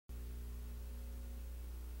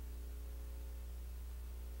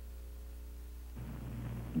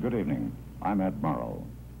Good evening. I'm Ed Murrow.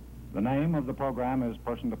 The name of the program is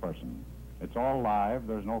Person to Person. It's all live,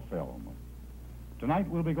 there's no film. Tonight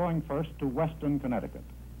we'll be going first to Weston, Connecticut,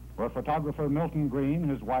 where photographer Milton Greene,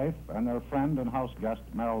 his wife, and their friend and house guest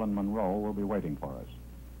Marilyn Monroe will be waiting for us.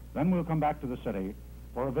 Then we'll come back to the city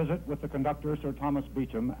for a visit with the conductor Sir Thomas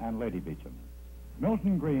Beecham and Lady Beecham.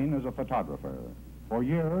 Milton Greene is a photographer. For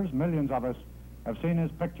years, millions of us have seen his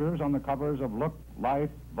pictures on the covers of Look, Life,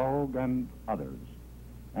 Vogue, and others.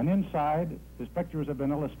 And inside, his pictures have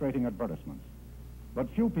been illustrating advertisements. But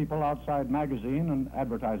few people outside magazine and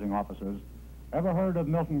advertising offices ever heard of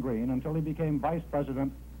Milton Greene until he became vice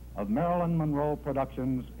president of Marilyn Monroe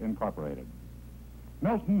Productions, Incorporated.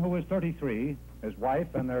 Milton, who is 33, his wife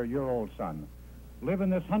and their year-old son, live in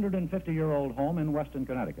this 150-year-old home in Weston,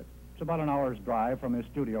 Connecticut. It's about an hour's drive from his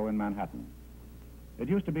studio in Manhattan. It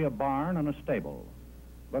used to be a barn and a stable,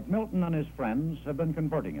 but Milton and his friends have been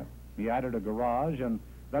converting it. He added a garage and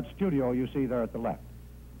that studio you see there at the left.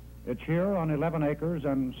 It's here on 11 acres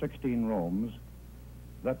and 16 rooms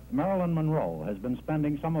that Marilyn Monroe has been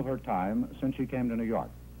spending some of her time since she came to New York.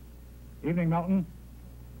 Evening, Milton.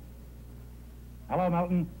 Hello,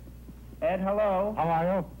 Milton. Ed, hello. How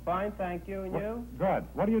are you? Fine, thank you. And you? Good.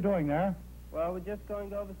 What are you doing there? Well, we're just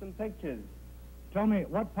going over some pictures. Tell me,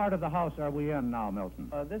 what part of the house are we in now, Milton?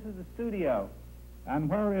 This is the studio. And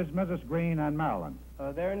where is Mrs. Greene and Marilyn?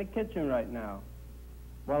 They're in the kitchen right now.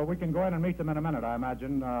 Well, we can go in and meet them in a minute, I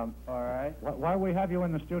imagine. All right. While we have you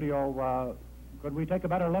in the studio, could we take a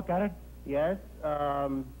better look at it? Yes.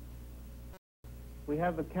 We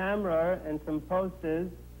have a camera and some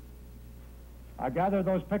posters. I gather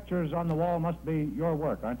those pictures on the wall must be your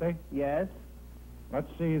work, aren't they? Yes.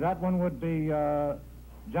 Let's see, that one would be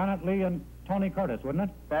Janet Leigh and Tony Curtis, wouldn't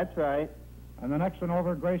it? That's right. And the next one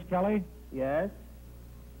over, Grace Kelly? Yes.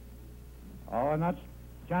 Oh, and that's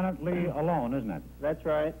Janet Leigh alone, isn't it? That's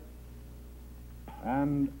right.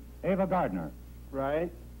 And Ava Gardner? Right.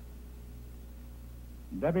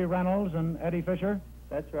 Debbie Reynolds and Eddie Fisher?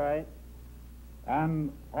 That's right.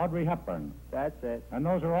 And Audrey Hepburn? That's it. And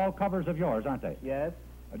those are all covers of yours, aren't they? Yes.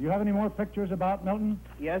 Do you have any more pictures about Milton?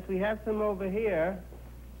 Yes, we have some over here.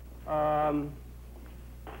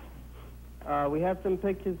 We have some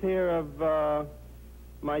pictures here of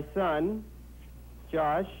my son,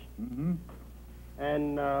 Josh. Mm-hmm.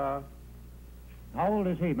 And, how old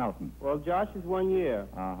is he, Milton? well, Josh is 1 year.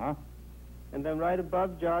 Uh-huh. And then right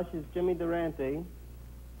above Josh is Jimmy Durante.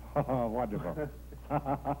 Oh, wonderful.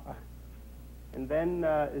 And then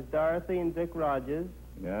is Dorothy and Dick Rogers.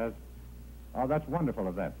 Yes. Oh, that's wonderful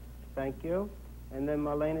of that. Thank you. And then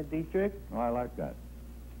Marlena Dietrich. Oh, I like that.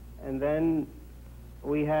 And then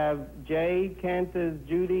we have Jay Cantor's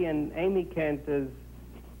Judy and Amy Cantor's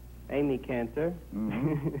Amy Cantor.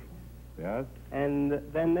 Mm-hmm. Yes. And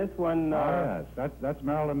then this one... oh, yes. That's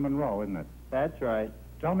Marilyn Monroe, isn't it? That's right.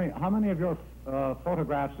 Tell me, how many of your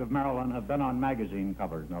photographs of Marilyn have been on magazine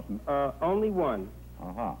covers, Milton? Only one.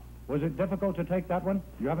 Uh-huh. Was it difficult to take that one?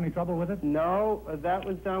 Do you have any trouble with it? No, that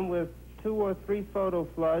was done with 2 or 3 photo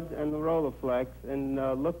floods and the Rolleiflex in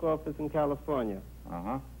Look Office in California.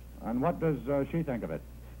 Uh-huh. And what does she think of it?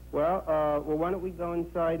 Well, why don't we go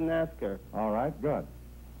inside and ask her? All right, good.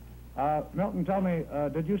 Milton, tell me,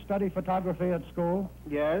 did you study photography at school?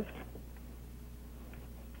 Yes.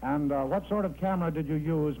 And what sort of camera did you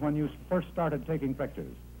use when you first started taking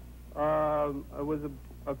pictures? It was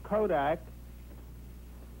a Kodak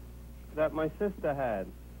that my sister had.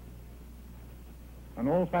 An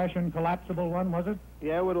old-fashioned collapsible one, was it?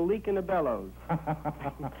 Yeah, with a leak in the bellows.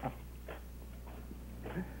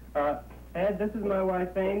 Ed, this is my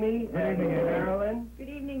wife, Amy. Good evening, Amy. Marilyn. Good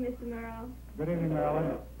evening, Mr. Murrow. Good evening,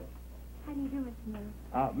 Marilyn. How do you do, Mr.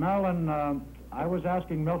 Murrow? Marilyn, I was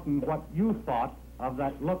asking Milton what you thought of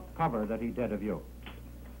that Look cover that he did of you.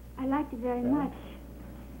 I liked it very much,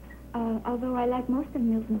 although I like most of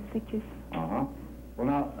Milton's pictures. Uh-huh. Well,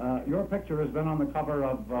 now, your picture has been on the cover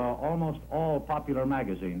of almost all popular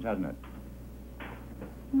magazines, hasn't it?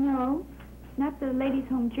 No, not the Ladies'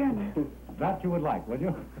 Home Journal. That you would like, would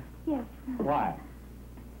you? Yes. Why?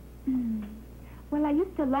 Well, I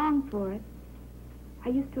used to long for it. I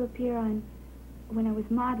used to appear on, when I was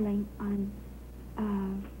modeling, on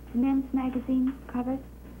men's magazine covers,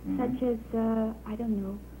 such as, I don't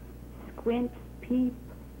know, Squint, Peep,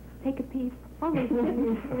 Take a Peep, all these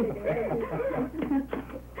things.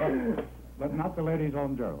 But not the Ladies'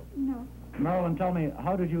 Home Journal. No. Marilyn, tell me,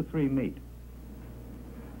 how did you three meet?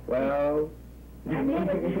 Well... I met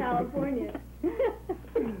him in California.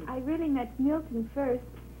 I really met Milton first.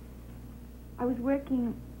 I was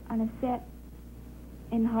working on a set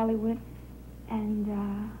in Hollywood, and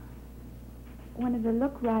one of the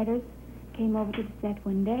look writers came over to the set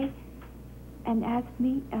one day and asked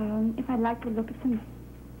me if I'd like to look at some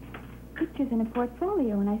pictures in a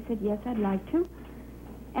portfolio, and I said, yes, I'd like to.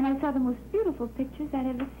 And I saw the most beautiful pictures I'd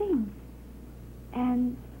ever seen.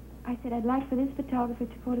 And I said, I'd like for this photographer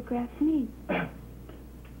to photograph me.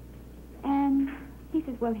 And he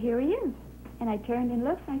says, well, here he is. And I turned and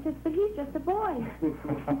looked, and I said, but he's just a boy.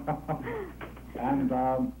 And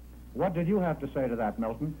what did you have to say to that,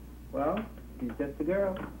 Milton? Well, he's just a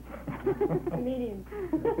girl. Comedian.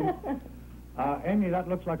 Amy, that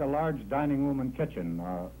looks like a large dining room and kitchen.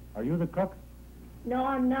 Are you the cook? No,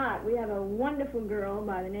 I'm not. We have a wonderful girl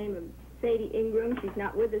by the name of Sadie Ingram. She's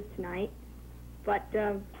not with us tonight. But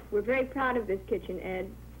we're very proud of this kitchen,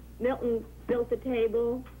 Ed. Milton built the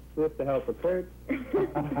table. With the help of Kurt.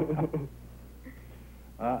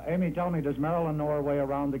 Amy, tell me, does Marilyn know her way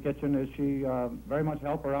around the kitchen? Is she very much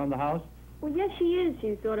help around the house? Well, yes, she is.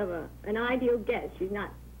 She's sort of an ideal guest. She's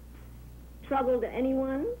not trouble to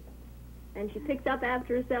anyone, and she picks up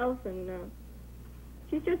after herself, and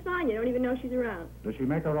she's just fine. You don't even know she's around. Does she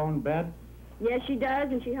make her own bed? Yes, she does,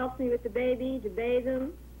 and she helps me with the baby to bathe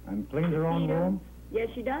him. And cleans her own feed him. room? Yes,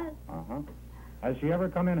 she does. Uh-huh. Has she ever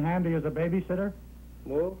come in handy as a babysitter?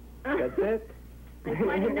 Well, that's it. On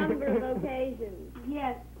quite a number of occasions.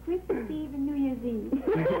 Yes, Christmas Eve and New Year's Eve.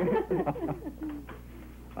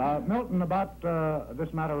 Milton, about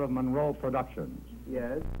this matter of Monroe Productions.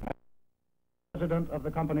 Yes. Has the president of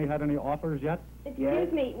the company had any offers yet?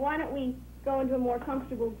 Excuse me, why don't we go into a more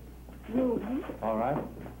comfortable room? All right.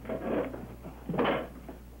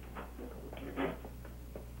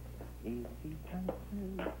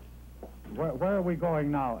 Where are we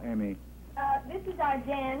going now, Amy? This is our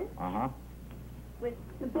den Uh-huh. with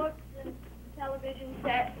the books and television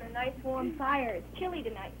set and a nice warm fire. It's chilly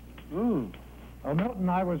tonight. Well, Milton,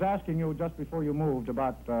 I was asking you just before you moved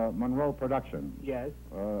about Monroe Productions. Yes.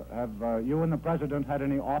 Have you and the president had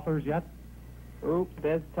any offers yet? Oops,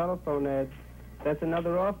 there's a telephone ad. That's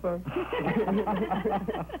another offer.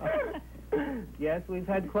 Yes, we've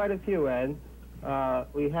had quite a few, Ed.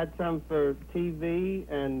 We had some for TV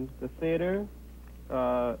and the theater,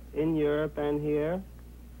 in Europe and here,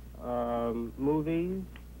 movies,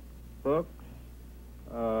 books,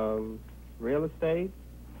 real estate.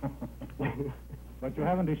 But you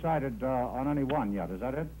haven't decided on any one yet, is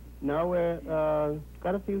that it? No, we're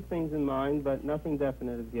got a few things in mind, but nothing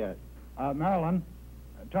definite as yet. Marilyn,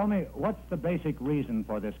 tell me, what's the basic reason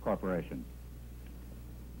for this corporation?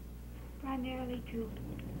 Primarily to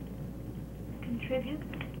contribute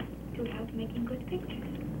to help making good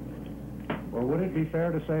pictures. Well, would it be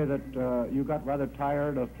fair to say that you got rather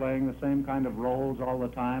tired of playing the same kind of roles all the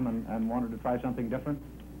time and wanted to try something different?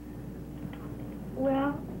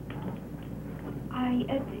 Well,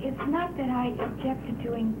 it's not that I object to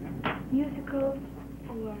doing musicals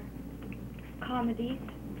or comedies.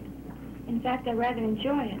 In fact, I rather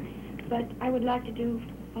enjoy it. But I would like to do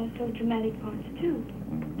also dramatic parts, too.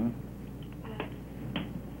 Mm-hmm.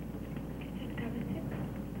 That covers it.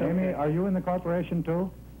 Amy, are you in the corporation,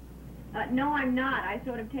 too? No, I'm not. I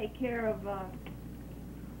sort of take care of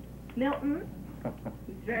Milton,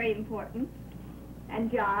 who's very important,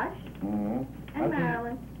 and Josh, Mm-hmm. and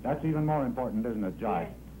Marilyn. That's even more important, isn't it, Josh?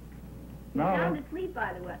 Yes. He's sound Marilyn, asleep,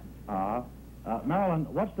 by the way. Marilyn,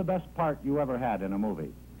 what's the best part you ever had in a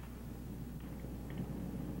movie?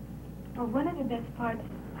 Well, one of the best parts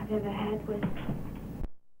I've ever had was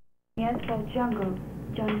the Asphalt Jungle,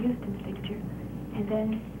 John Huston's picture. And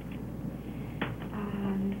then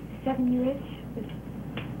 7 Year-Itch was,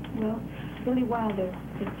 well, Billy Wilder's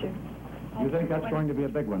picture. You think that's going to be a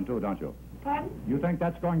big one, too, don't you? Pardon? You think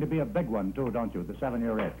that's going to be a big one, too, don't you, the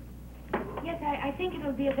 7-Year-Itch? Yes, I think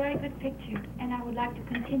it'll be a very good picture, and I would like to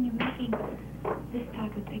continue making this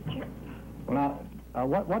type of picture. Well, now,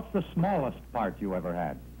 what's the smallest part you ever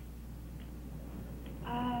had?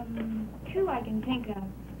 Two I can think of.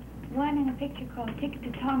 One in a picture called Ticket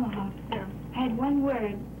to Tomahawk. Yeah. I had one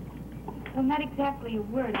word. Well, not exactly a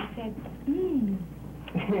word. I said, And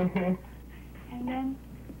then,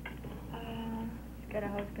 Got a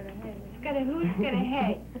house, got a head. got a who's got a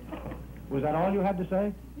hey. Was that all you had to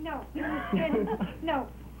say? No,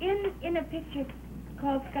 in a picture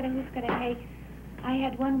called Scudda-Hoo-Scudda-Hey, I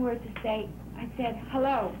had one word to say. I said,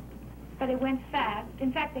 hello, but it went fast.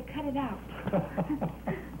 In fact, I cut it out.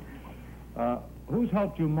 Who's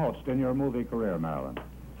helped you most in your movie career, Marilyn?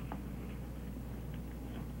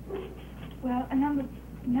 Well, a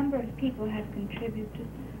number of people have contributed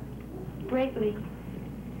greatly.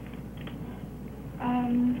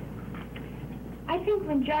 I think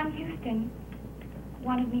when John Huston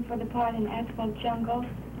wanted me for the part in Asphalt Jungle,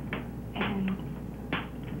 and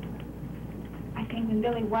I think when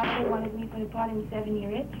Billy Wilder wanted me for the part in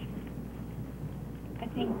 7-Year Itch. I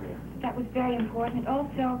think that was very important.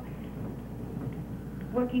 Also,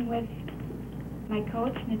 working with my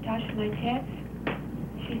coach, Natasha Leitez.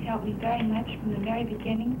 She's helped me very much from the very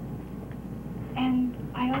beginning. And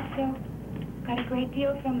I also got a great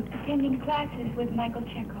deal from attending classes with Michael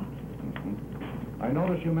Chekhov. I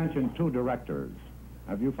notice you mentioned 2 directors.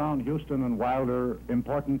 Have you found Huston and Wilder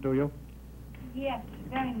important to you? Yes,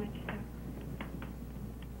 very much so.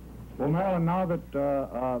 Well, Marilyn, now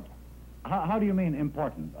that, how do you mean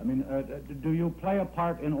important? I mean, do you play a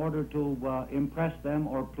part in order to impress them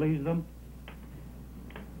or please them?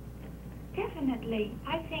 Definitely.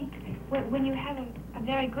 I think when you have a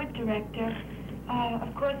very good director,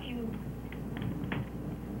 of course you...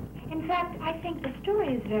 In fact, I think the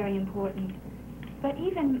story is very important. But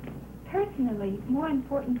even personally, more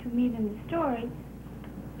important to me than the story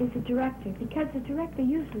is the director, because the director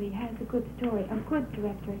usually has a good story. A good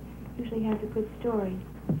director usually has a good story.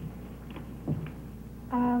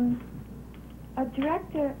 A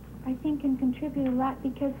director, I think, can contribute a lot,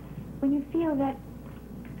 because when you feel that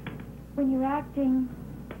when you're acting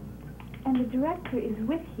and the director is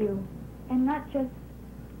with you and not just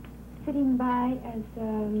sitting by as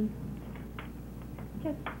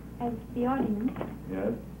just as the audience.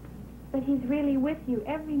 Yes. But he's really with you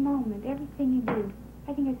every moment, everything you do.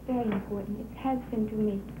 I think it's very important. It has been to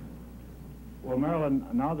me. Well, Marilyn,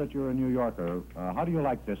 now that you're a New Yorker, how do you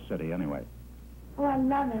like this city anyway? Oh, I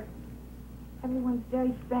love it. Everyone's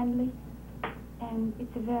very friendly, and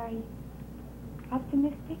it's a very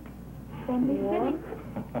optimistic, friendly city.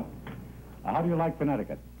 How do you like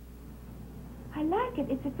Connecticut? I like it.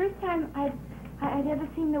 It's the first time I'd ever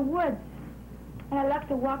seen the woods. And I love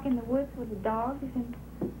to walk in the woods with the dogs, and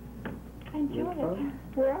I enjoy it.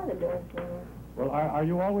 Where are the dogs now? Well, are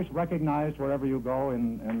you always recognized wherever you go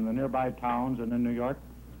in the nearby towns and in New York?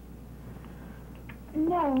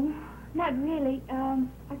 No, not really.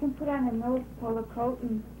 I can put on a no polo coat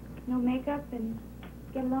and no makeup and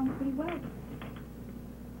get along pretty well.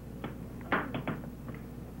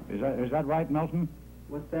 Is that right, Milton?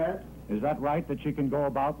 What's that? Is that right, that she can go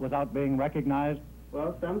about without being recognized?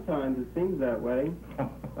 Well, sometimes it seems that way.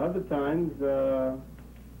 Other times,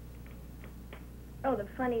 Oh, the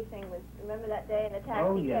funny thing was, remember that day in the taxi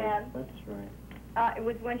oh, yes, cab? that's right. It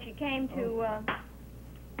was when she came to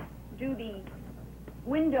do the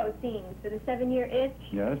window scenes for the 7-Year Itch.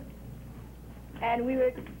 Yes. And we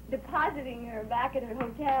were depositing her back at her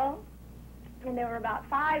hotel, and there were about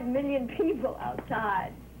 5 million people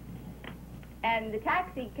outside. And the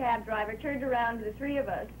taxi cab driver turned around to the 3 of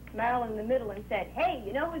us, Marilyn in the middle, and said, "Hey,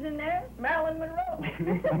 you know who's in there? Marilyn Monroe."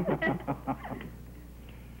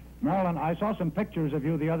 Marilyn, I saw some pictures of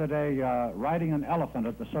you the other day riding an elephant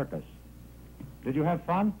at the circus. Did you have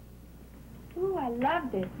fun? Ooh, I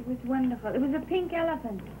loved it. It was wonderful. It was a pink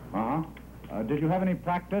elephant. Uh-huh. Did you have any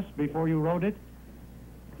practice before you rode it?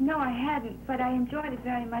 No, I hadn't, but I enjoyed it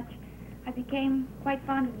very much. I became quite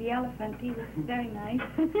fond of the elephant. He was very nice.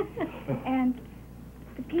 And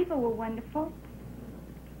the people were wonderful.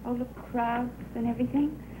 All the crowds and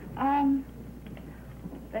everything.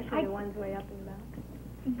 Especially the ones way up in the back.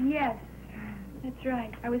 Yes, that's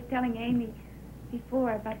right. I was telling Amy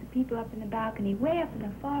before about the people up in the balcony, way up in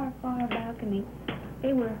the far, far balcony.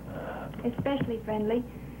 They were especially friendly.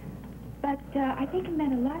 But I think it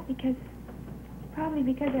meant a lot probably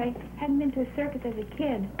because I hadn't been to a circus as a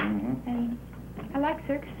kid. Mm-hmm. And I like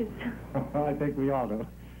circuses. I think we all do.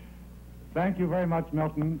 Thank you very much,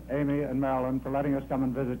 Milton, Amy, and Marilyn, for letting us come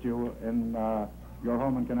and visit you in your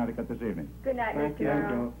home in Connecticut this evening. Good night, Thank Mr. you.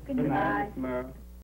 Murrow. Good night. night. Murrow.